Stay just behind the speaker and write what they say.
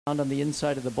found on the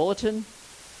inside of the bulletin.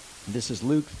 This is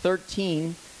Luke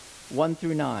 13, 1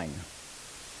 through 9.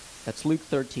 That's Luke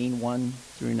 13, 1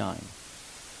 through 9.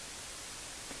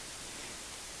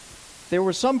 There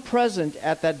were some present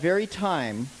at that very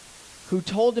time who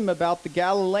told him about the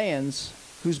Galileans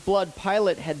whose blood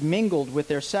Pilate had mingled with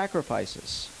their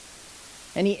sacrifices.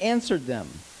 And he answered them,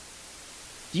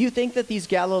 "Do you think that these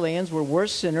Galileans were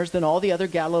worse sinners than all the other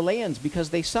Galileans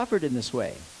because they suffered in this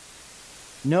way?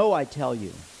 No, I tell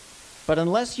you. But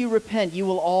unless you repent, you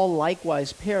will all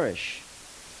likewise perish.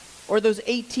 Or those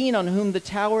 18 on whom the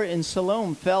tower in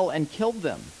Siloam fell and killed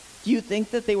them. Do you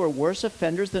think that they were worse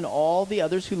offenders than all the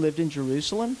others who lived in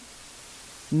Jerusalem?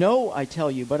 No, I tell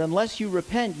you, but unless you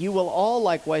repent, you will all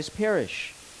likewise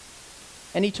perish."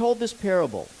 And he told this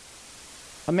parable.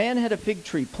 A man had a fig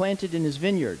tree planted in his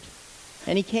vineyard,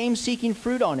 and he came seeking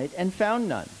fruit on it and found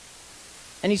none.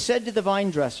 And he said to the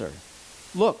vine dresser,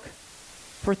 "Look,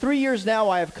 for 3 years now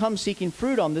I have come seeking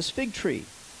fruit on this fig tree,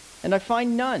 and I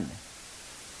find none.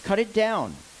 Cut it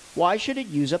down. Why should it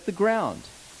use up the ground?"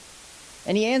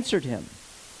 And he answered him,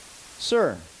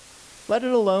 "Sir, let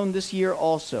it alone this year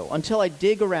also, until I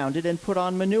dig around it and put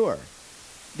on manure.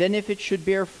 Then if it should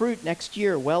bear fruit next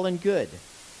year, well and good.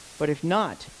 But if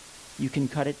not, you can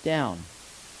cut it down."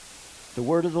 The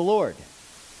word of the Lord.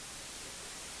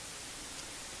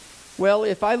 Well,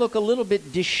 if I look a little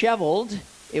bit disheveled,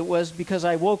 it was because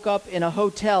I woke up in a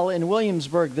hotel in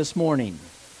Williamsburg this morning.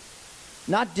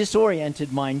 Not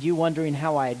disoriented, mind you, wondering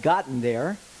how I had gotten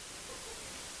there.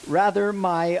 Rather,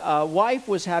 my wife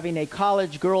was having a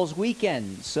college girls'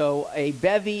 weekend, so a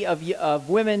bevy of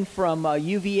women from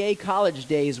UVA college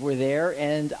days were there,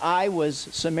 and I was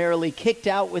summarily kicked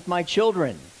out with my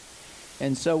children.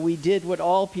 And so we did what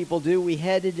all people do. We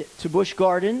headed to Busch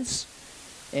Gardens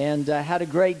and had a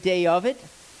great day of it.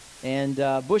 And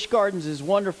Busch Gardens is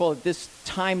wonderful at this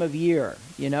time of year.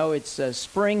 You know, it's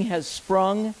spring has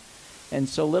sprung, and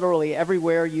so literally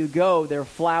everywhere you go, there are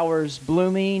flowers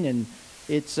blooming, and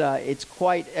it's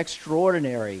quite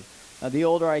extraordinary. The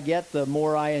older I get, the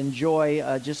more I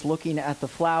enjoy just looking at the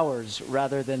flowers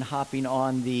rather than hopping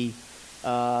on the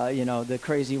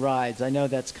crazy rides. I know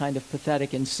that's kind of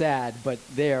pathetic and sad, but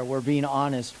we're being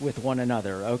honest with one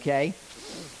another, okay?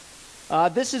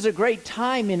 This is a great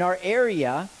time in our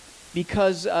area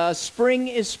because spring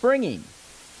is springing,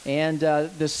 and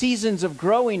the seasons of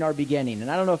growing are beginning. And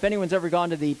I don't know if anyone's ever gone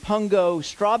to the Pungo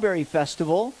Strawberry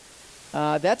Festival.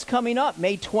 That's coming up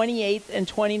May 28th and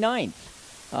 29th.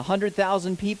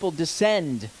 100,000 people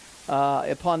descend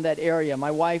upon that area.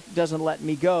 My wife doesn't let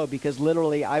me go because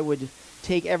literally I would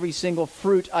take every single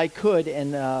fruit I could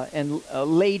and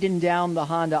laden down the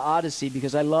Honda Odyssey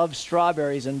because I love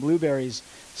strawberries and blueberries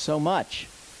so much.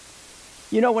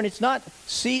 You know, when it's not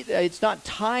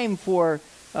time for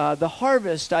the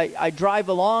harvest, I drive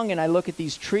along and I look at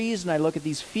these trees and I look at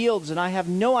these fields and I have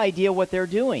no idea what they're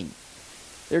doing.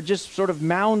 They're just sort of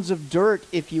mounds of dirt,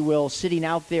 if you will, sitting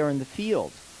out there in the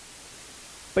field.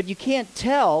 But you can't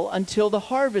tell until the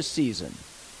harvest season.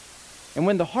 And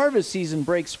when the harvest season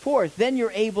breaks forth, then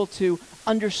you're able to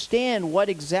understand what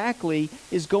exactly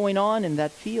is going on in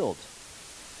that field.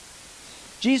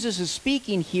 Jesus is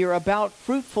speaking here about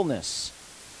fruitfulness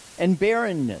and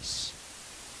barrenness.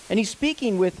 And he's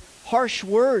speaking with harsh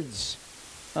words.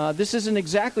 This isn't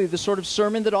exactly the sort of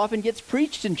sermon that often gets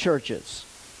preached in churches,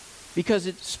 because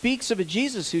it speaks of a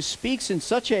Jesus who speaks in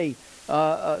such a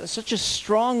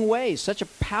strong way, such a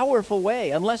powerful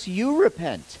way. Unless you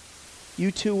repent,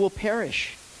 you too will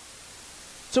perish.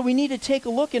 So we need to take a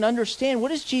look and understand,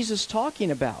 what is Jesus talking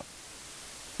about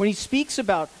when he speaks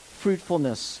about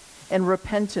fruitfulness and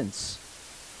repentance?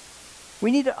 We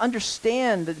need to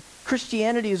understand that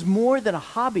Christianity is more than a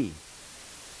hobby.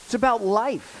 It's about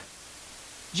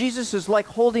life. Jesus is like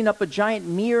holding up a giant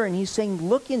mirror and he's saying,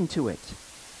 look into it.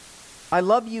 I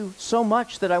love you so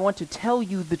much that I want to tell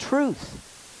you the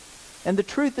truth. And the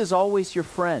truth is always your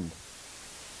friend.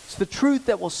 It's the truth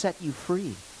that will set you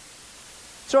free.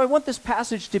 So I want this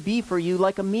passage to be for you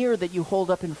like a mirror that you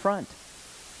hold up in front.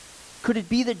 Could it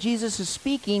be that Jesus is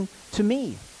speaking to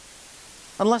me?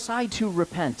 Unless I too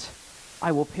repent,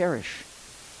 I will perish.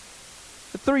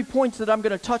 The 3 points that I'm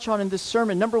going to touch on in this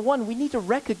sermon. Number one, we need to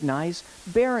recognize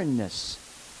barrenness.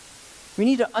 We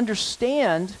need to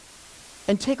understand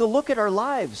and take a look at our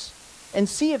lives and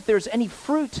see if there's any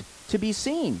fruit to be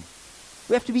seen.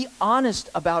 We have to be honest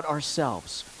about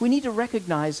ourselves. We need to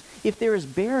recognize if there is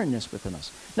barrenness within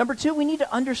us. Number two, we need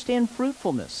to understand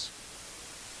fruitfulness.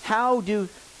 How do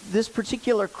this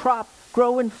particular crop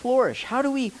grow and flourish? How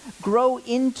do we grow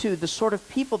into the sort of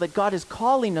people that God is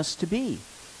calling us to be?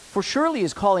 For surely He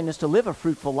is calling us to live a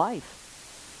fruitful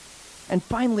life. And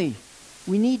finally,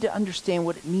 we need to understand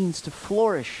what it means to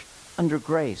flourish under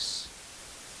grace.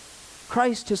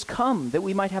 Christ has come that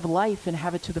we might have life and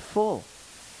have it to the full.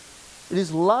 It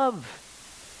is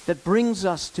love that brings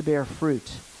us to bear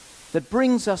fruit, that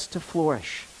brings us to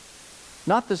flourish.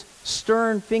 Not the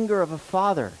stern finger of a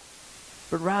father,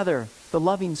 but rather the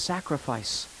loving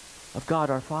sacrifice of God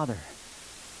our Father.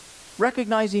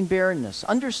 Recognizing barrenness,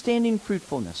 understanding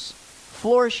fruitfulness,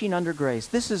 flourishing under grace.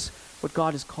 This is what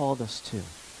God has called us to.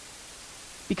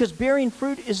 Because bearing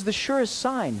fruit is the surest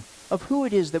sign of who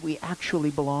it is that we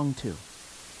actually belong to.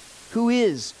 Who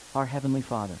is our Heavenly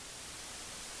Father?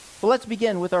 Well, let's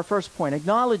begin with our first point,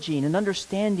 acknowledging and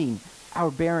understanding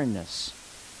our barrenness.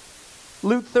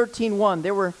 Luke 13:1,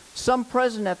 there were some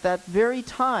present at that very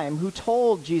time who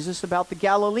told Jesus about the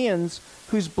Galileans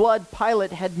whose blood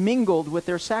Pilate had mingled with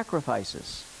their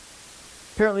sacrifices.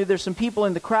 Apparently there's some people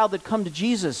in the crowd that come to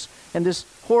Jesus, and this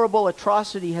horrible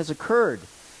atrocity has occurred.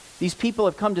 These people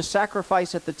have come to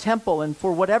sacrifice at the temple, and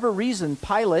for whatever reason,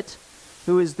 Pilate,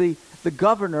 who is the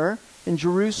governor in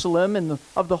Jerusalem and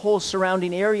of the whole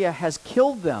surrounding area, has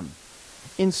killed them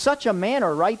in such a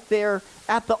manner right there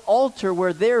at the altar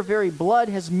where their very blood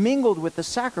has mingled with the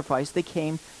sacrifice they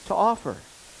came to offer.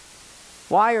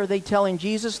 Why are they telling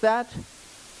Jesus that?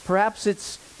 Perhaps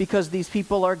it's because these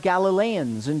people are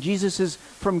Galileans and Jesus is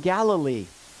from Galilee.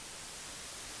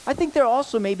 I think they're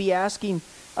also maybe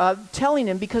telling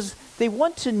him because they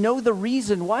want to know the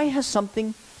reason. Why has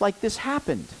something like this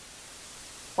happened?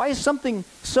 Why has something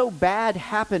so bad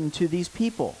happened to these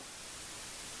people?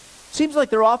 Seems like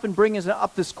they're often bringing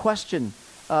up this question,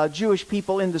 Jewish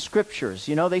people in the scriptures.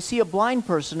 You know, they see a blind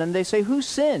person and they say, who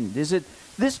sinned? Is it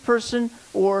this person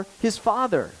or his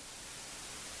father?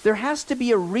 There has to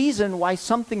be a reason why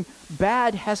something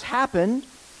bad has happened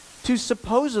to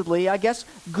supposedly, I guess,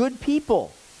 good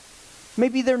people.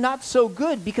 Maybe they're not so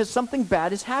good because something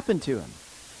bad has happened to them.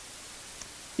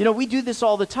 You know, we do this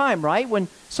all the time, right? When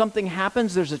something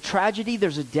happens, there's a tragedy,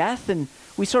 there's a death, and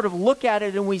we sort of look at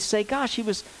it and we say, gosh, he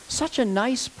was such a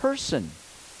nice person.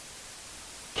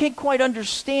 Can't quite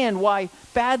understand why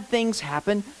bad things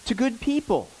happen to good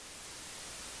people.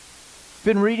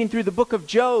 Been reading through the book of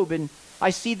Job, and I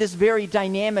see this very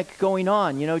dynamic going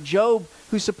on. You know, Job,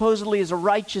 who supposedly is a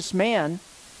righteous man,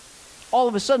 all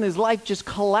of a sudden his life just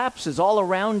collapses all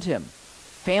around him.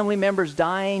 Family members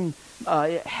dying,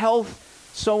 health,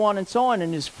 so on and so on.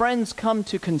 And his friends come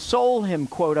to console him,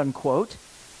 quote unquote.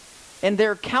 And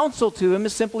their counsel to him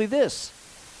is simply this: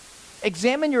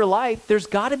 examine your life. There's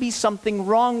got to be something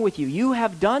wrong with you. You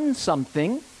have done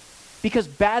something because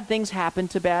bad things happen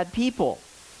to bad people.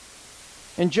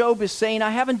 And Job is saying,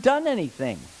 I haven't done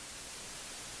anything.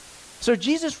 So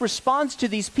Jesus responds to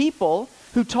these people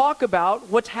who talk about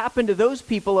what's happened to those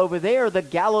people over there, the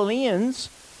Galileans.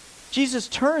 Jesus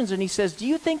turns and he says, do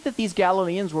you think that these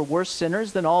Galileans were worse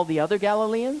sinners than all the other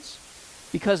Galileans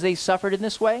because they suffered in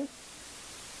this way?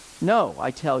 No,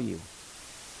 I tell you.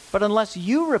 But unless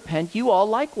you repent, you all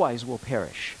likewise will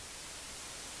perish.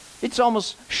 It's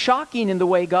almost shocking in the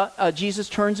way Jesus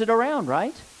turns it around,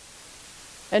 right?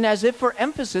 And as if for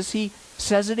emphasis, he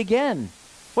says it again.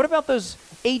 What about those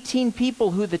 18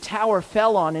 people who the tower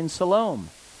fell on in Siloam?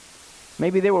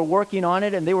 Maybe they were working on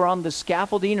it and they were on the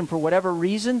scaffolding, and for whatever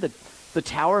reason, the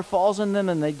tower falls on them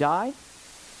and they die?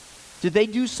 Did they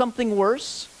do something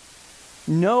worse?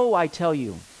 No, I tell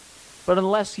you. But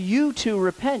unless you too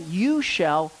repent, you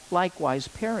shall likewise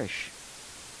perish.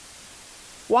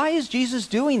 Why is Jesus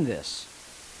doing this?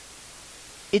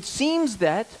 It seems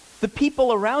that the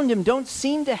people around him don't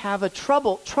seem to have a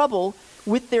trouble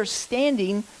with their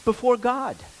standing before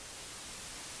God.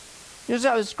 As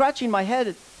I was scratching my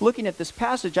head looking at this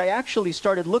passage, I actually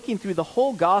started looking through the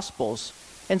whole Gospels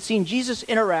and seeing Jesus'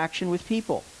 interaction with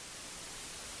people.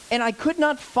 And I could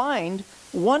not find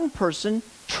one person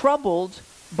troubled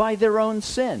by their own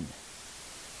sin.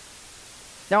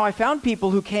 Now, I found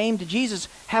people who came to Jesus,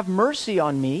 have mercy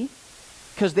on me,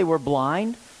 because they were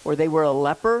blind, or they were a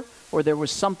leper, or there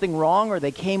was something wrong, or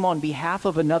they came on behalf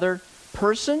of another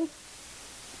person,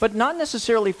 but not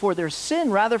necessarily for their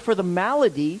sin, rather for the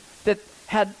malady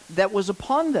that was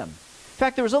upon them. In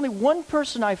fact, there was only one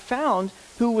person I found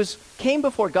who came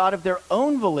before God of their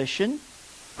own volition,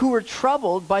 who were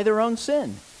troubled by their own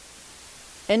sin.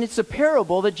 And it's a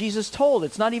parable that Jesus told.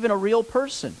 It's not even a real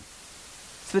person.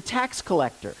 It's the tax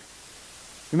collector.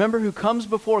 Remember, who comes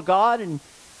before God and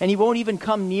he won't even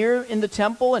come near in the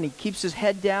temple, and he keeps his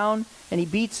head down and he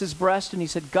beats his breast and he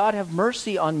said, God, have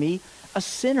mercy on me, a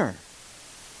sinner.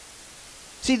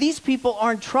 See, these people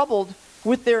aren't troubled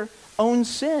with their own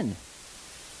sin. In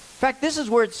fact, this is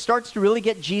where it starts to really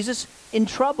get Jesus in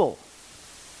trouble,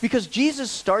 because Jesus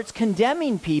starts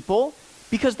condemning people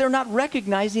because they're not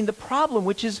recognizing the problem,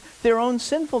 which is their own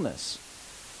sinfulness.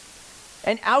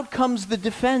 And out comes the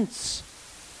defense.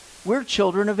 We're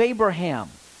children of Abraham.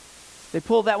 They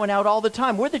pull that one out all the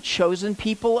time. We're the chosen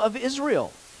people of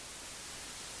Israel.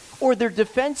 Or their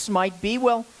defense might be,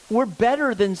 well, we're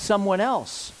better than someone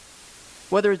else.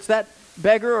 Whether it's that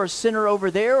beggar or sinner over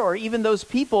there, or even those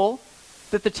people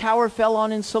that the tower fell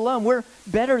on in Siloam, we're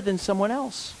better than someone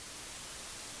else.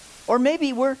 Or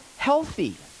maybe we're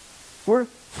healthy, we're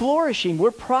flourishing,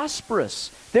 we're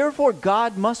prosperous. Therefore,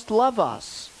 God must love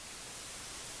us.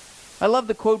 I love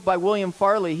the quote by William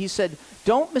Farley. He said,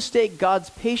 "Don't mistake God's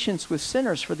patience with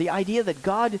sinners for the idea that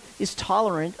God is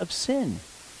tolerant of sin."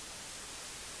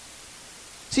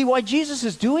 See, why Jesus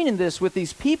is doing in this with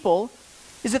these people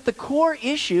is that the core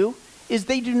issue is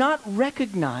they do not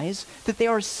recognize that they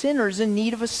are sinners in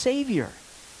need of a Savior.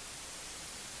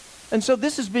 And so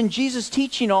this has been Jesus'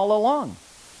 teaching all along.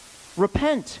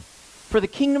 Repent, for the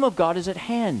kingdom of God is at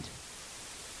hand.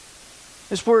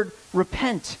 This word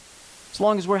repent, as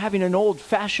long as we're having an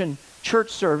old-fashioned church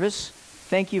service,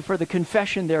 thank you for the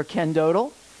confession there, Ken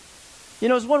Dodal,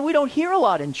 is one we don't hear a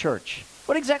lot in church.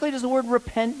 What exactly does the word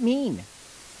repent mean?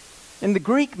 In the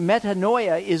Greek,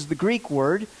 metanoia is the Greek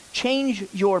word. Change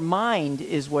your mind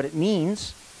is what it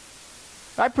means.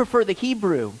 I prefer the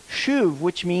Hebrew, shuv,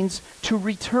 which means to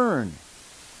return.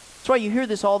 That's why you hear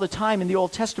this all the time in the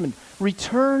Old Testament.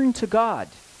 Return to God.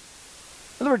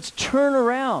 In other words, turn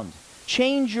around.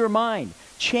 Change your mind.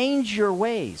 Change your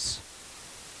ways.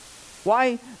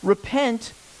 Why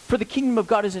repent, for the kingdom of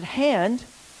God is at hand?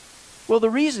 Well, the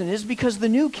reason is because the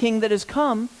new king that has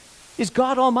come is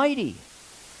God Almighty.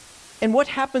 And what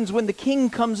happens when the king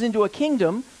comes into a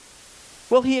kingdom?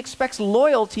 Well, he expects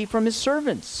loyalty from his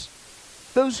servants,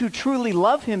 those who truly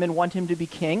love him and want him to be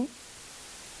king.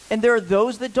 And there are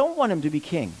those that don't want him to be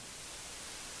king.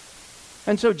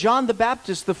 And so John the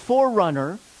Baptist, the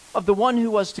forerunner of the one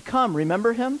who was to come,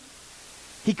 remember him?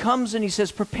 He comes and he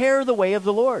says, "Prepare the way of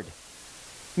the Lord.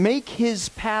 Make his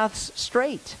paths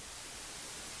straight."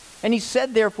 And he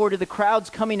said, therefore, to the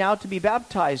crowds coming out to be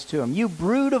baptized to him, "You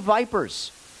brood of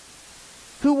vipers,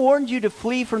 who warned you to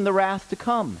flee from the wrath to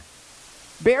come?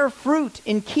 Bear fruit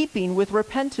in keeping with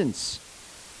repentance.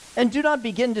 And do not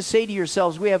begin to say to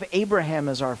yourselves, 'We have Abraham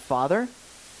as our father.'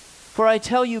 For I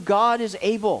tell you, God is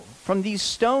able from these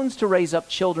stones to raise up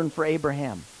children for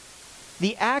Abraham.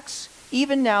 The axe,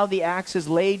 even now the axe is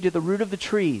laid to the root of the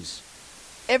trees.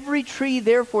 Every tree,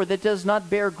 therefore, that does not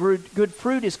bear good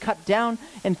fruit is cut down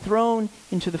and thrown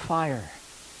into the fire."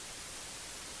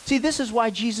 See, this is why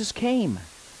Jesus came.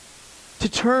 To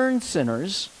turn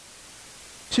sinners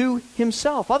to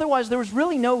himself. Otherwise, there was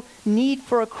really no need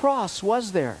for a cross,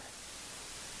 was there?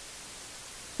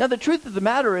 Now, the truth of the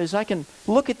matter is, I can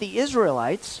look at the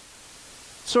Israelites,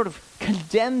 sort of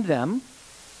condemn them,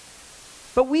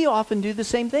 but we often do the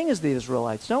same thing as the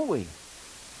Israelites, don't we?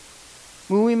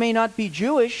 When we may not be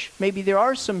Jewish, maybe there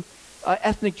are some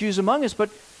ethnic Jews among us, but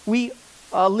we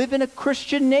live in a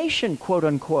Christian nation, quote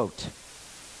unquote.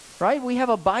 Right? We have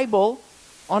a Bible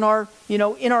on our,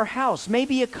 in our house,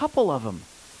 maybe a couple of them.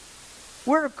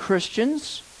 We're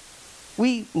Christians.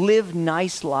 We live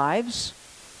nice lives.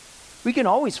 We can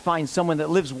always find someone that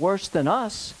lives worse than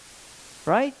us,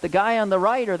 right? The guy on the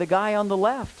right or the guy on the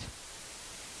left.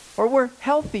 Or we're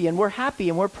healthy and we're happy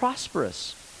and we're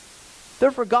prosperous.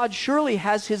 Therefore, God surely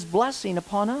has his blessing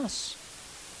upon us.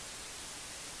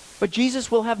 But Jesus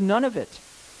will have none of it.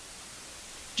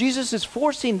 Jesus is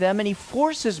forcing them, and he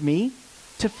forces me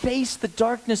to face the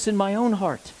darkness in my own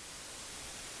heart.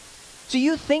 So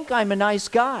you think I'm a nice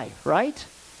guy, right?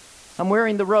 I'm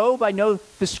wearing the robe, I know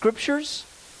the scriptures.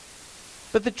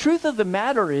 But the truth of the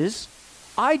matter is,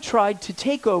 I tried to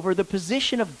take over the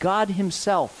position of God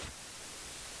himself,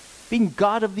 being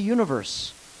God of the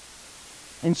universe.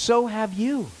 And so have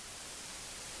you.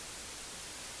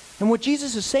 And what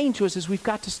Jesus is saying to us is we've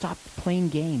got to stop playing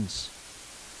games.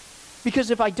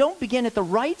 Because if I don't begin at the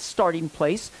right starting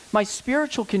place, my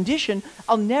spiritual condition,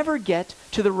 I'll never get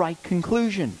to the right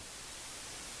conclusion.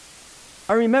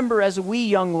 I remember as a wee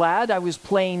young lad, I was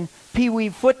playing pee-wee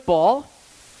football,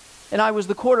 and I was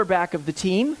the quarterback of the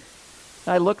team.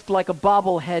 I looked like a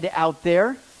bobblehead out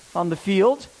there on the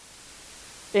field.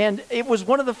 And it was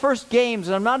one of the first games,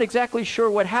 and I'm not exactly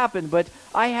sure what happened, but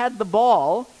I had the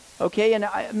ball, okay, and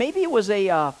maybe it was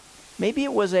a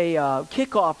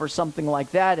kickoff or something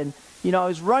like that, and I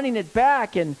was running it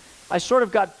back, and I sort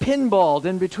of got pinballed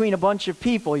in between a bunch of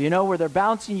people, where they're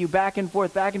bouncing you back and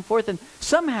forth, and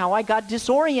somehow I got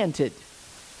disoriented.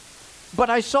 But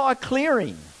I saw a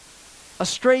clearing, a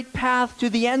straight path to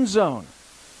the end zone,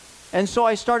 and so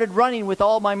I started running with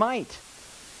all my might.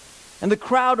 And the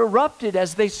crowd erupted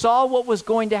as they saw what was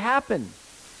going to happen.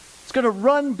 It's going to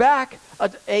run back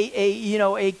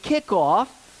a kickoff,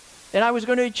 and I was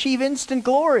going to achieve instant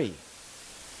glory.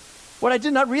 What I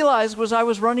did not realize was I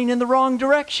was running in the wrong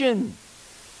direction.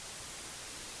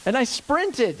 And I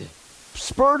sprinted,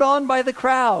 spurred on by the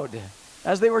crowd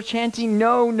as they were chanting,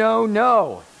 "No, no,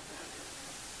 no."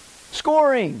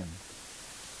 Scoring.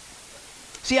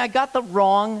 See, I got the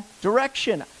wrong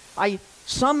direction. I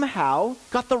somehow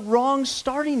got the wrong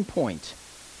starting point.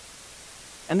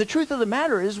 And the truth of the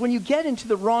matter is, when you get into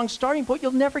the wrong starting point,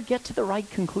 you'll never get to the right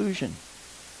conclusion.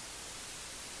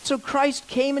 So Christ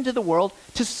came into the world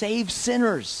to save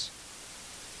sinners.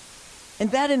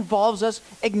 And that involves us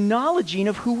acknowledging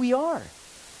of who we are.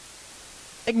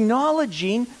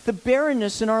 Acknowledging the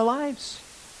barrenness in our lives.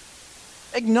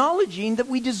 Acknowledging that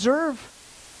we deserve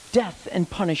death and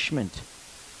punishment.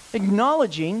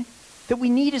 Acknowledging that we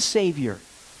need a Savior.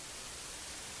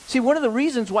 See, one of the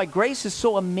reasons why grace is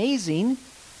so amazing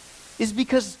is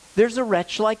because there's a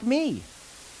wretch like me.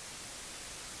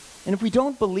 And if we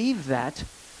don't believe that,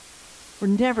 we're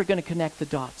never going to connect the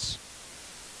dots.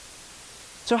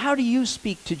 So how do you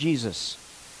speak to Jesus?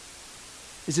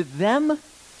 Is it them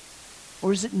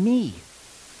or is it me?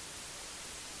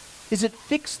 Is it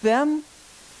fix them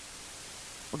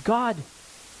or God,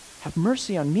 have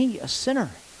mercy on me, a sinner?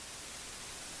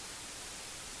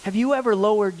 Have you ever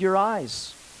lowered your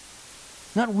eyes,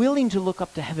 not willing to look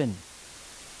up to heaven,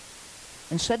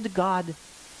 and said to God,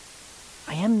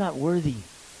 I am not worthy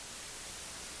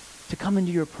to come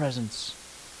into your presence.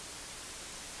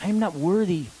 I am not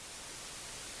worthy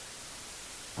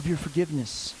of your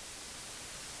forgiveness.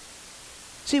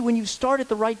 See, when you start at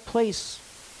the right place,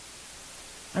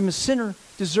 I'm a sinner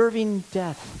deserving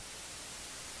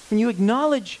death. When you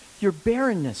acknowledge your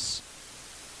barrenness,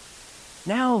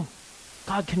 now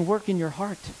God can work in your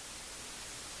heart.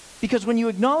 Because when you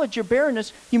acknowledge your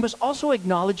barrenness, you must also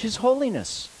acknowledge His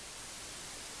holiness.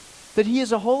 That He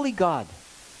is a holy God.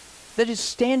 That His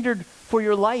standard for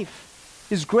your life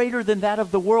is greater than that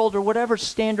of the world or whatever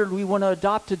standard we want to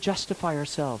adopt to justify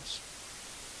ourselves.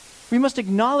 We must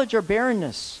acknowledge our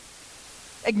barrenness,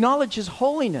 acknowledge His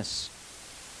holiness,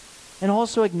 and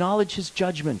also acknowledge His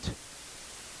judgment.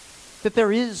 That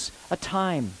there is a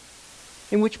time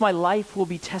in which my life will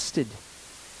be tested,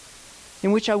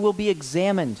 in which I will be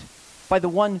examined by the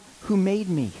one who made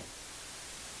me.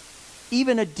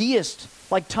 Even a deist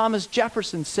like Thomas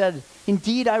Jefferson said,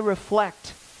 "Indeed I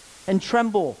reflect and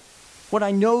tremble when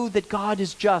I know that God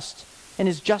is just and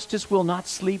His justice will not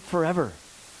sleep forever."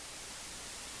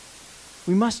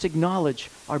 We must acknowledge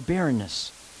our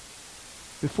barrenness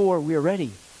before we are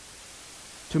ready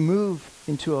to move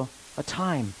into a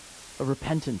time of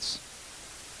repentance.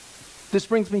 This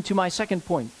brings me to my second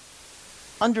point,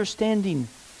 understanding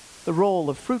the role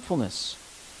of fruitfulness.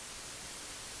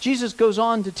 Jesus goes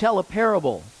on to tell a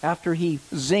parable after He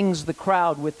zings the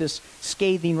crowd with this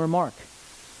scathing remark.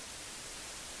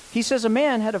 He says a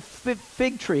man had a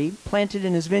fig tree planted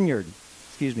in his vineyard.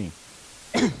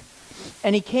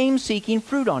 And he came seeking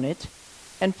fruit on it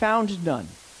and found none.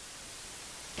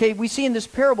 Okay, we see in this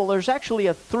parable there's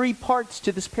actually three parts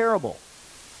to this parable.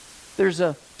 There's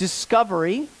a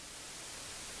discovery,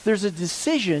 there's a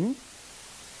decision,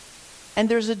 and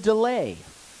there's a delay.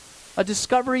 A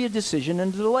discovery, a decision,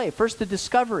 and a delay. First, the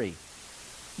discovery.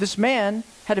 This man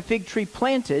had a fig tree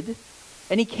planted,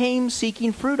 and he came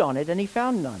seeking fruit on it, and he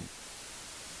found none.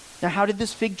 Now, how did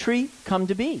this fig tree come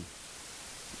to be?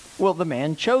 Well, the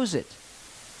man chose it.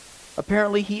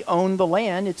 Apparently, he owned the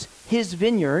land. It's his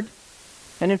vineyard.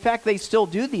 And in fact, they still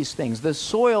do these things. The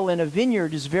soil in a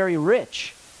vineyard is very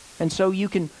rich. And so you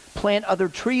can plant other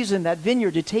trees in that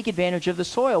vineyard to take advantage of the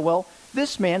soil. Well,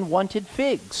 this man wanted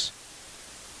figs,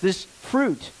 this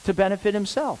fruit, to benefit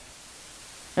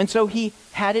himself. And so he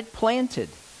had it planted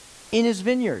in his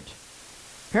vineyard.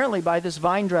 Apparently by this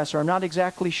vine dresser, I'm not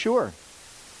exactly sure.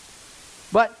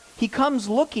 But he comes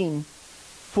looking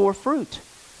for fruit.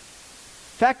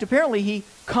 In fact, apparently he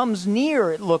comes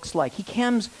near, it looks like. He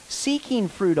comes seeking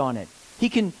fruit on it. He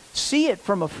can see it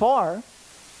from afar.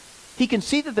 He can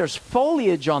see that there's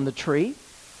foliage on the tree,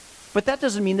 but that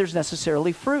doesn't mean there's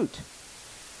necessarily fruit.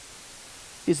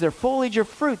 Is there foliage or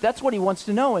fruit? That's what he wants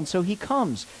to know, and so he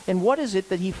comes. And what is it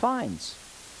that he finds?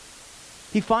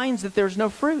 He finds that there's no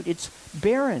fruit. It's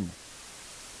barren.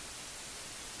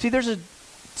 See, there's a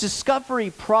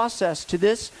discovery process to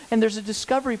this, and there's a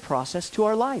discovery process to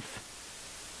our life.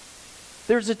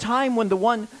 There's a time when the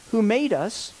one who made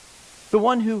us, the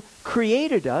one who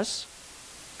created us,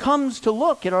 comes to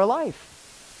look at our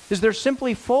life. Is there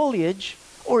simply foliage,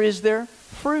 or is there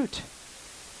fruit?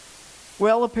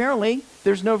 Well, apparently,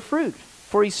 there's no fruit.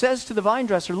 For he says to the vine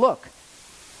dresser, look,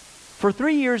 for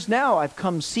 3 years now I've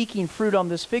come seeking fruit on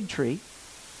this fig tree,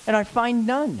 and I find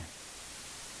none.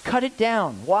 Cut it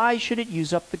down. Why should it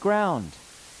use up the ground?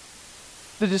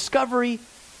 The discovery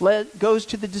goes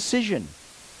to the decision.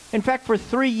 In fact, for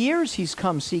 3 years he's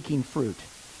come seeking fruit.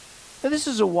 Now, this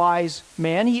is a wise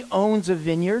man. He owns a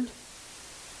vineyard.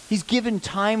 He's given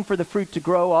time for the fruit to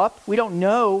grow up. We don't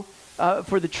know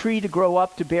for the tree to grow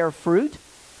up to bear fruit,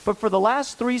 but for the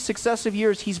last 3 successive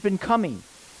years he's been coming,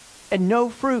 and no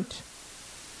fruit.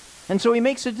 And so he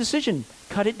makes a decision,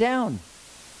 cut it down.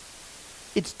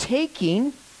 It's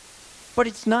taking, but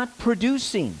it's not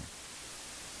producing.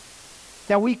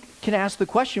 Now we can ask the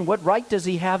question, what right does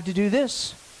he have to do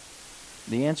this?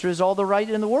 The answer is all the right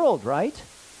in the world, right?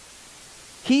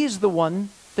 He's the one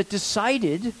that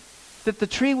decided that the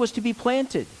tree was to be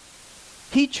planted.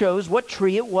 He chose what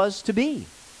tree it was to be.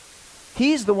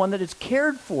 He's the one that has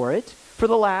cared for it for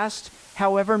the last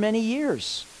however many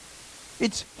years.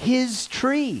 It's his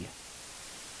tree.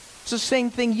 It's the same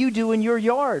thing you do in your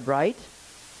yard, right?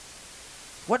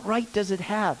 What right does it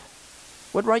have?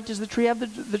 What right does the tree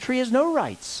have? The tree has no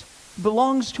rights. It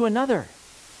belongs to another.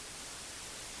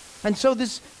 And so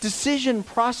this decision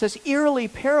process eerily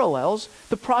parallels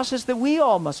the process that we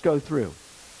all must go through.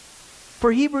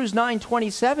 For Hebrews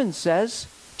 9:27 says,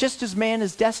 just as man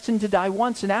is destined to die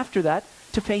once, and after that,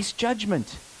 to face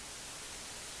judgment.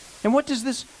 And what does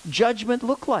this judgment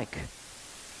look like?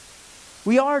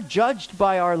 We are judged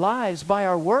by our lives, by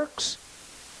our works.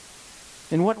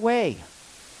 In what way?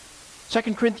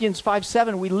 2 Corinthians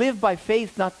 5:7, we live by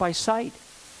faith, not by sight.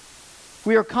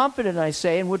 We are confident, I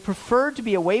say, and would prefer to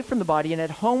be away from the body and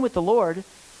at home with the Lord,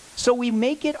 so we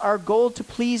make it our goal to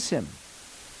please him,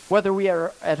 whether we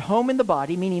are at home in the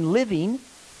body, meaning living,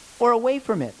 or away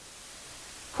from it.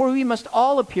 For we must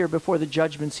all appear before the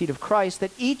judgment seat of Christ,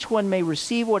 that each one may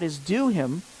receive what is due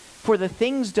him for the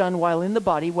things done while in the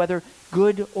body, whether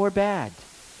good or bad.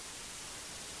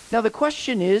 Now the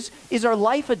question is our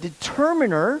life a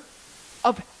determiner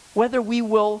of whether we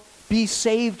will be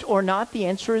saved or not? The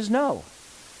answer is no.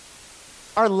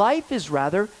 Our life is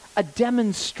rather a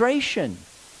demonstration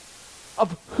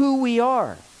of who we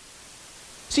are.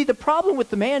 See, the problem with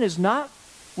the man is not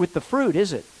with the fruit,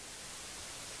 is it?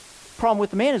 The problem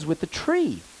with the man is with the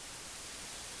tree.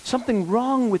 Something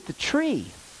wrong with the tree.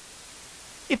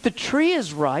 If the tree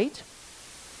is right,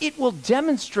 it will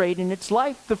demonstrate in its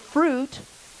life the fruit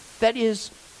that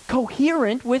is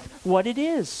coherent with what it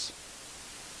is.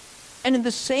 And in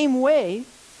the same way,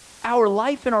 our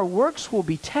life and our works will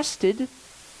be tested,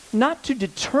 not to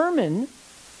determine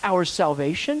our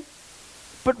salvation,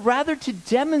 but rather to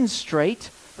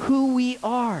demonstrate who we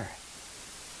are.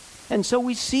 And so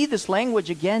we see this language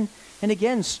again and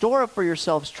again. Store up for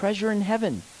yourselves treasure in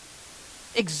heaven.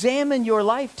 Examine your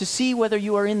life to see whether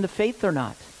you are in the faith or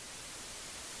not.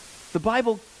 The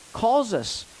Bible calls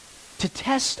us to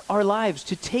test our lives,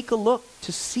 to take a look,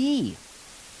 to see.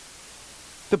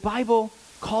 The Bible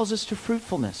calls us to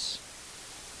fruitfulness.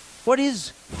 What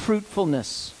is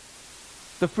fruitfulness?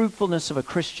 The fruitfulness of a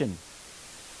Christian.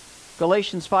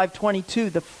 Galatians 5:22,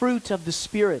 the fruit of the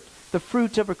Spirit, the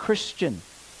fruit of a Christian.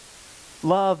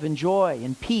 Love and joy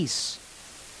and peace,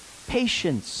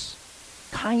 patience,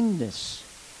 kindness,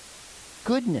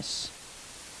 goodness,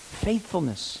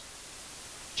 faithfulness,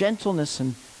 gentleness,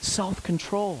 and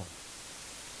self-control.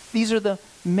 These are the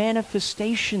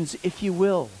manifestations, if you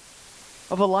will,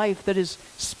 of a life that is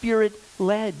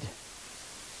Spirit-led.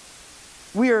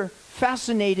 We are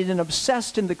fascinated and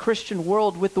obsessed in the Christian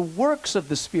world with the works of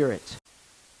the Spirit.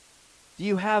 Do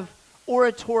you have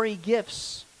oratory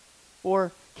gifts?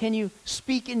 Or can you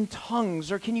speak in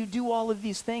tongues? Or can you do all of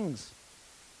these things?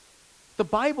 The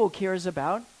Bible cares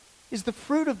about is the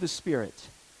fruit of the Spirit.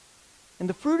 And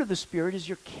the fruit of the Spirit is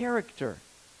your character.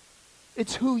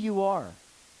 It's who you are.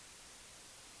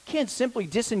 You can't simply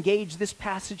disengage this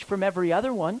passage from every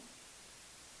other one.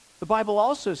 The Bible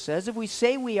also says if we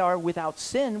say we are without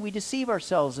sin, we deceive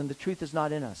ourselves and the truth is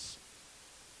not in us.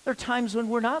 There are times when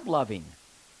we're not loving.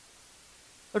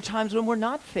 There are times when we're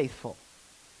not faithful.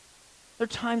 There are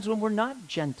times when we're not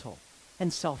gentle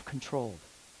and self-controlled.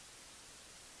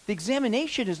 The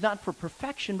examination is not for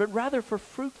perfection, but rather for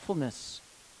fruitfulness.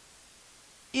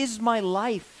 Is my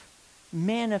life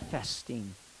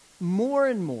manifesting more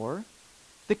and more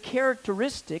the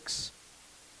characteristics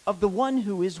of the one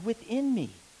who is within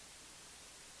me?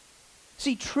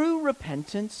 See, true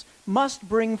repentance must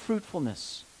bring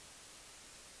fruitfulness.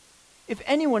 If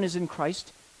anyone is in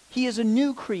Christ, he is a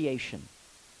new creation.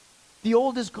 The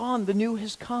old is gone, the new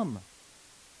has come.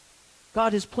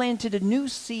 God has planted a new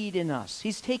seed in us.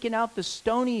 He's taken out the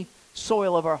stony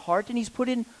soil of our heart and he's put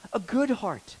in a good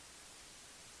heart.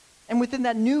 And within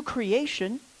that new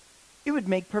creation, it would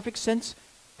make perfect sense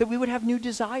that we would have new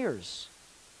desires.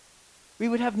 We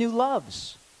would have new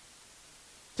loves.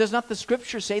 Does not the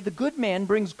scripture say the good man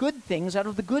brings good things out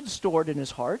of the good stored in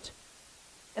his heart,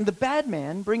 and the bad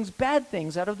man brings bad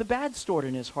things out of the bad stored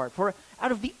in his heart? For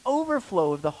out of the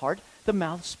overflow of the heart, the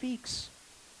mouth speaks.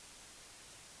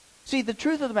 See, the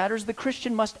truth of the matter is the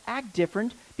Christian must act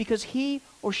different because he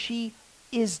or she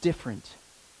is different.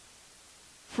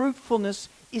 Fruitfulness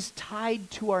is tied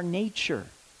to our nature.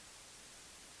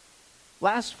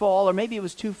 Last fall, or maybe it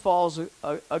was 2 falls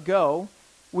ago,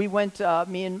 we went,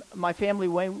 me and my family,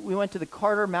 we went to the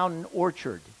Carter Mountain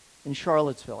Orchard in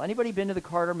Charlottesville. Anybody been to the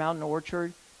Carter Mountain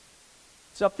Orchard?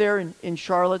 It's up there in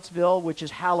Charlottesville, which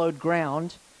is hallowed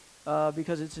ground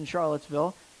because it's in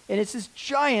Charlottesville. And it's this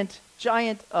giant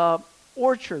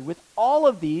orchard with all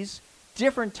of these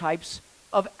different types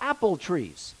of apple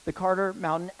trees, the Carter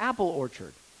Mountain Apple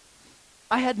Orchard.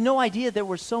 I had no idea there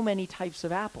were so many types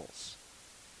of apples.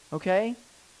 Okay?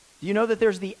 Do you know that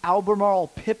there's the Albemarle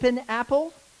Pippin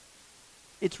apple?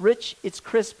 It's rich, it's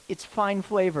crisp, it's fine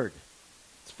flavored.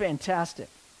 It's fantastic.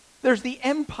 There's the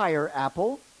Empire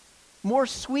apple, more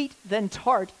sweet than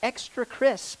tart, extra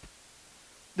crisp.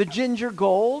 The Ginger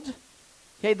Gold,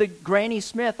 okay, the Granny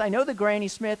Smith. I know the Granny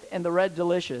Smith and the Red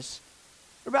Delicious.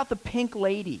 What about the Pink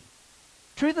Lady?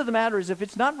 Truth of the matter is, if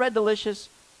it's not Red Delicious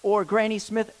or Granny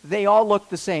Smith, they all look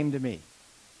the same to me.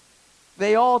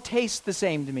 They all taste the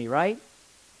same to me, right?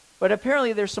 But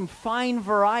apparently there's some fine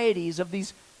varieties of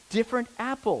these different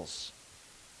apples.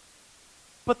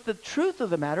 But the truth of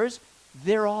the matter is,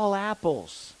 they're all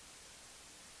apples.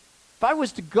 If I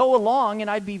was to go along and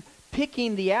I'd be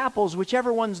picking the apples,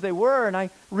 whichever ones they were, and I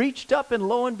reached up and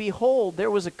lo and behold,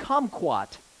 there was a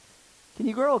kumquat. Can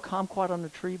you grow a kumquat on a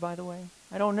tree, by the way?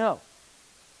 I don't know.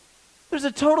 There's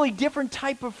a totally different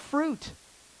type of fruit.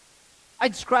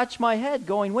 I'd scratch my head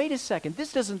going, wait a second,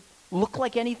 this doesn't look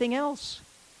like anything else.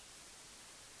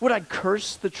 Would I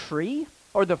curse the tree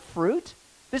or the fruit?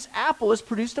 This apple has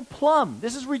produced a plum.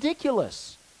 This is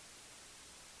ridiculous.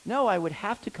 No, I would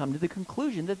have to come to the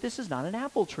conclusion that this is not an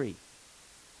apple tree.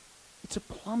 It's a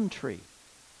plum tree.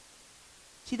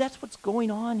 See, that's what's going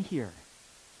on here.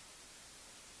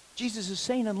 Jesus is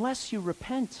saying, unless you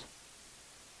repent,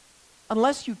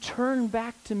 unless you turn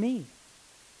back to me,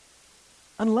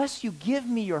 unless you give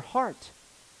me your heart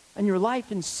and your life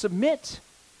and submit,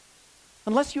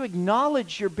 unless you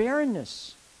acknowledge your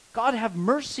barrenness, God, have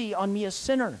mercy on me, a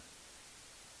sinner.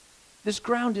 This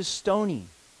ground is stony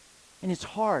and it's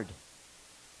hard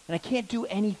and I can't do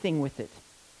anything with it.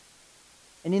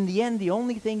 And in the end, the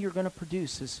only thing you're going to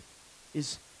produce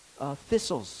is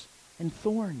thistles and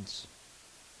thorns.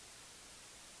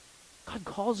 God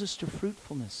calls us to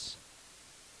fruitfulness.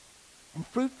 And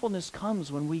fruitfulness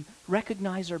comes when we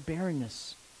recognize our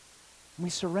barrenness and we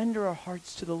surrender our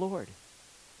hearts to the Lord.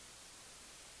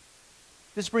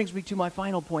 This brings me to my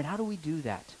final point. How do we do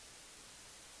that?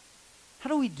 How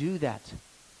do we do that?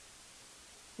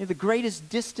 You know, the greatest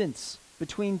distance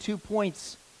between 2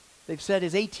 points, they've said,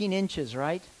 is 18 inches,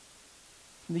 right?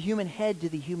 From the human head to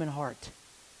the human heart.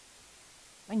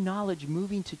 My knowledge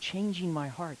moving to changing my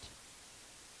heart.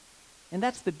 And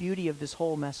that's the beauty of this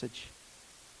whole message.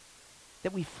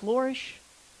 That we flourish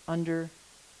under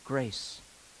grace.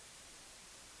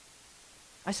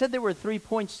 I said there were 3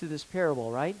 points to this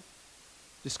parable, right?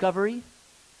 Discovery,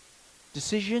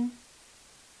 decision.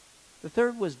 The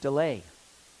third was delay.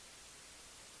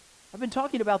 I've been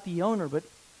talking about the owner, but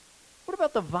what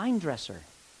about the vine dresser?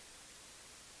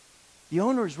 The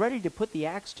owner is ready to put the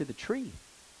axe to the tree.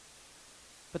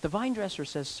 But the vine dresser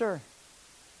says, sir,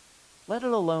 let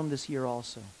it alone this year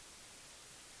also,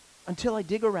 until I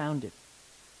dig around it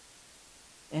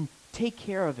and take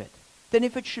care of it. Then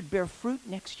if it should bear fruit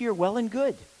next year, well and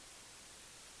good.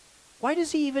 Why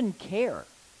does he even care?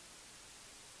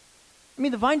 I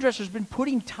mean, the vine dresser's been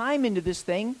putting time into this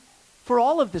thing for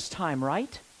all of this time,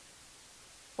 right?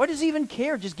 Why does he even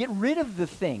care? Just get rid of the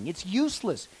thing. It's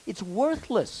useless. It's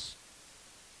worthless.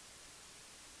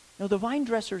 No, the vine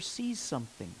dresser sees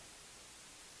something.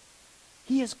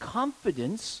 He has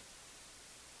confidence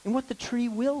in what the tree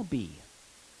will be.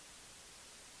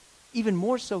 Even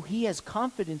more so, he has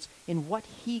confidence in what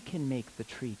he can make the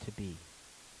tree to be.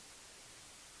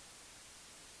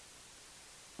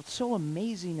 What's so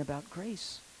amazing about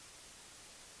grace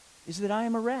is that I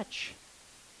am a wretch,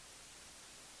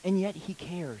 and yet he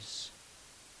cares.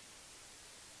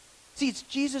 See, it's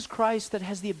Jesus Christ that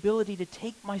has the ability to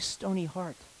take my stony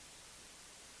heart,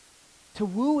 to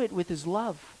woo it with his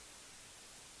love,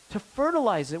 to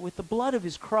fertilize it with the blood of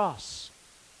his cross.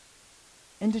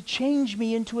 and to change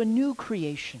me into a new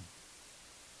creation.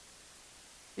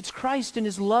 It's Christ and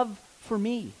his love for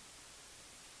me.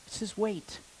 It says,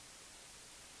 wait,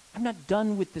 I'm not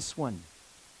done with this one.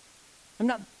 I'm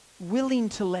not willing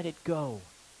to let it go.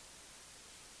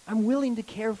 I'm willing to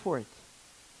care for it,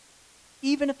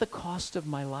 even at the cost of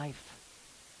my life.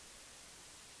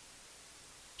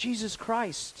 Jesus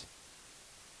Christ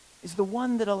is the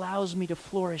one that allows me to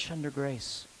flourish under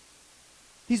grace.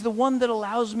 He's the one that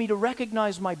allows me to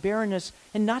recognize my barrenness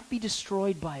and not be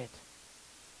destroyed by it.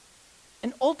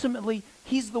 And ultimately,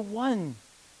 he's the one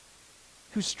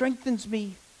who strengthens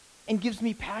me and gives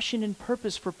me passion and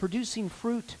purpose for producing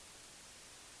fruit.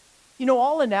 You know,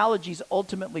 all analogies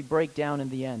ultimately break down in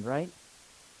the end, right?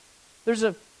 There's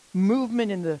a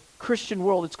movement in the Christian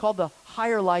world. It's called the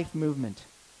higher life movement.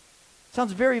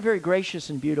 Sounds very, very gracious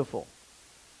and beautiful.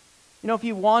 You know, if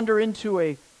you wander into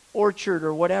a orchard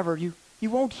or whatever, you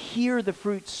won't hear the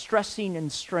fruit stressing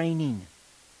and straining.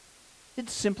 It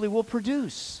simply will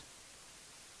produce.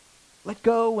 Let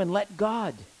go and let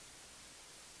God.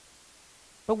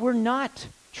 But we're not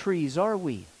trees, are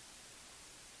we?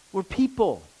 We're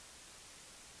people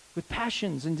with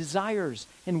passions and desires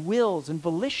and wills and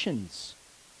volitions.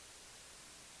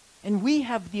 And we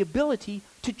have the ability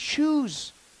to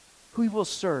choose who we will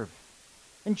serve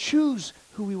and choose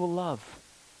who we will love.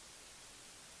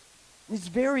 It's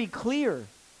very clear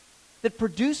that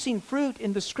producing fruit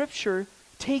in the Scripture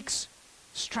takes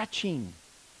stretching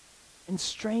and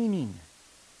straining.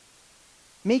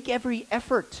 Make every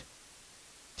effort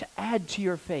to add to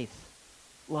your faith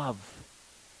love.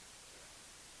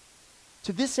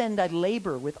 To this end I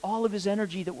labor with all of his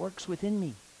energy that works within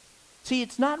me. See,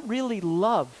 it's not really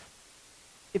love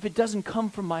if it doesn't come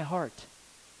from my heart.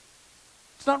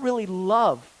 It's not really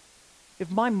love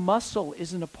if my muscle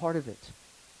isn't a part of it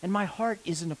and my heart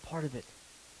isn't a part of it.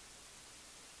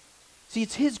 See,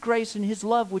 it's his grace and his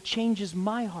love which changes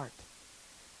my heart.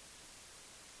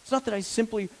 It's not that I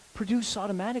simply produce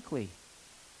automatically.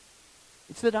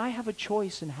 It's that I have a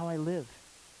choice in how I live.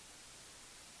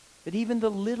 That even the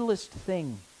littlest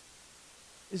thing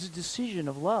is a decision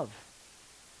of love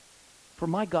for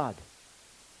my God,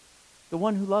 the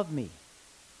one who loved me,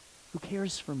 who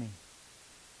cares for me,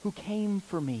 who came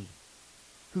for me,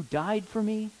 who died for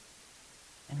me,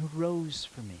 and who rose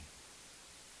for me.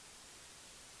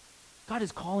 God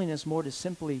is calling us more to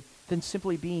simply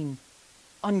being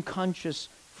unconscious,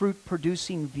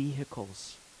 fruit-producing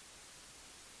vehicles.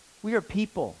 We are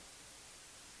people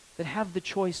that have the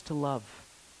choice to love,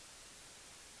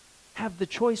 have the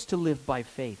choice to live by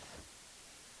faith,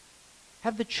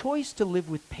 have the choice to live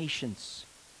with patience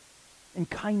and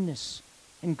kindness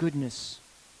and goodness.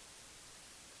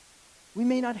 We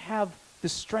may not have the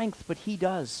strength, but he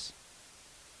does.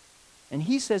 And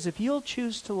he says, if you'll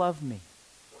choose to love me,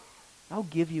 I'll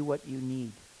give you what you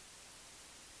need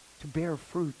to bear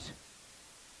fruit.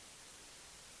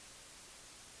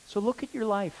 So look at your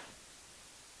life.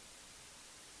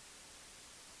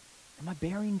 Am I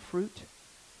bearing fruit?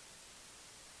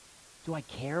 Do I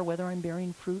care whether I'm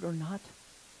bearing fruit or not?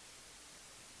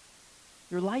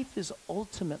 Your life is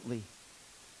ultimately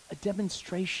a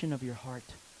demonstration of your heart.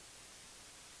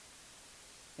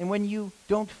 And when you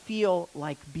don't feel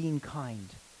like being kind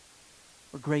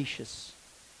or gracious,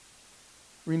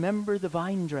 remember the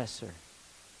vine dresser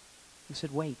who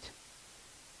said, wait,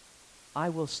 I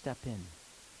will step in.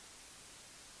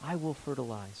 I will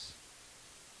fertilize.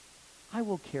 I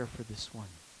will care for this one.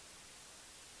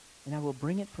 And I will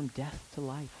bring it from death to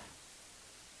life.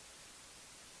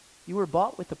 You were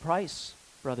bought with a price,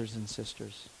 brothers and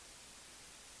sisters.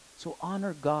 So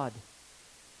honor God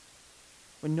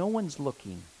when no one's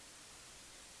looking,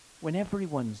 when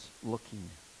everyone's looking,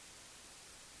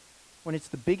 when it's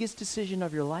the biggest decision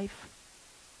of your life,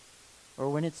 or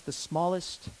when it's the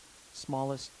smallest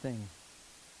thing.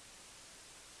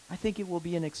 I think it will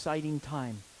be an exciting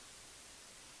time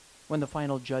when the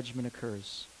final judgment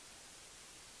occurs.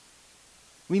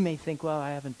 We may think, well,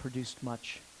 I haven't produced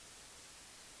much.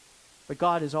 But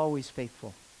God is always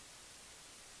faithful.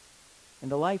 And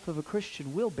the life of a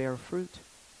Christian will bear fruit,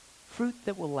 fruit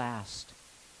that will last.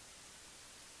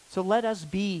 So let us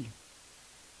be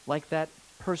like that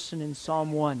person in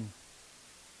Psalm 1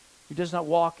 who does not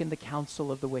walk in the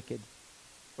counsel of the wicked,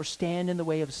 or stand in the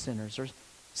way of sinners, or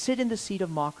sit in the seat of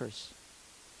mockers.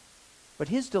 But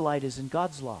his delight is in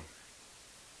God's law,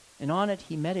 and on it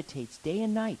he meditates day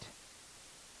and night,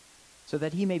 so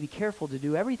that he may be careful to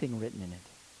do everything written in it.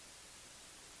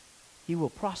 He will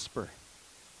prosper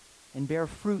and bear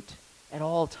fruit at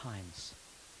all times.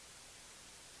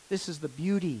 This is the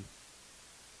beauty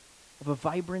of a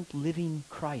vibrant, living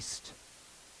Christ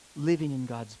living in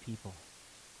God's people.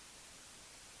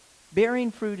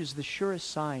 Bearing fruit is the surest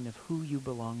sign of who you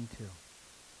belong to.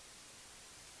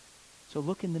 So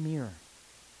look in the mirror.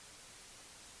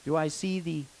 Do I see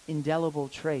the indelible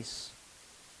trace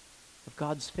of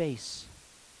God's face?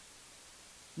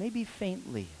 Maybe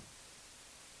faintly,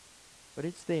 but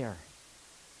it's there.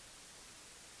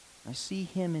 I see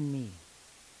him in me.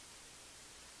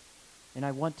 And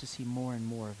I want to see more and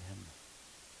more of him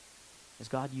as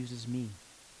God uses me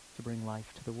to bring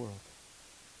life to the world.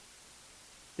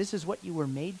 This is what you were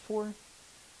made for.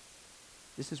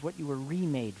 This is what you were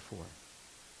remade for.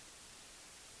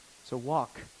 So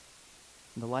walk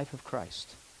in the life of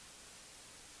Christ,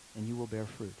 and you will bear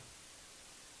fruit.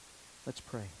 Let's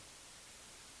pray.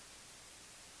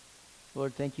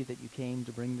 Lord, thank you that you came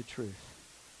to bring the truth.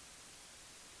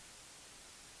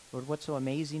 Lord, what's so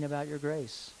amazing about your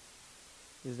grace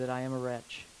is that I am a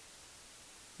wretch,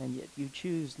 and yet you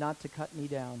choose not to cut me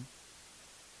down,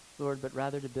 Lord, but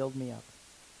rather to build me up.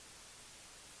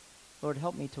 Lord,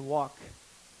 help me to walk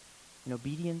in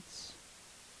obedience.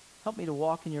 Help me to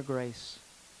walk in your grace.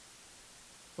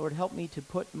 Lord, help me to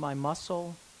put my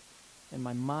muscle and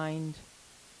my mind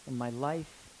and my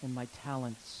life and my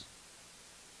talents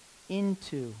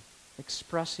into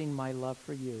expressing my love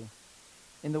for you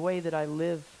in the way that I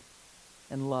live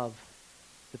and love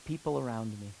the people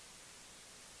around me.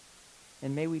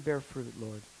 And may we bear fruit,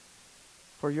 Lord,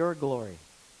 for your glory,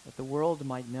 that the world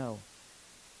might know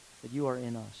that you are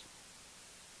in us.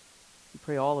 We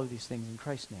pray all of these things in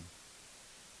Christ's name.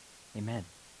 Amen.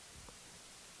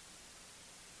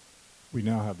 We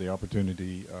now have the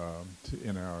opportunity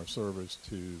in our service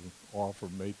to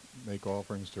make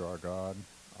offerings to our God.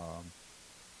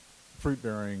 Fruit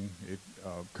bearing, it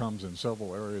comes in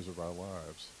several areas of our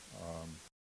lives.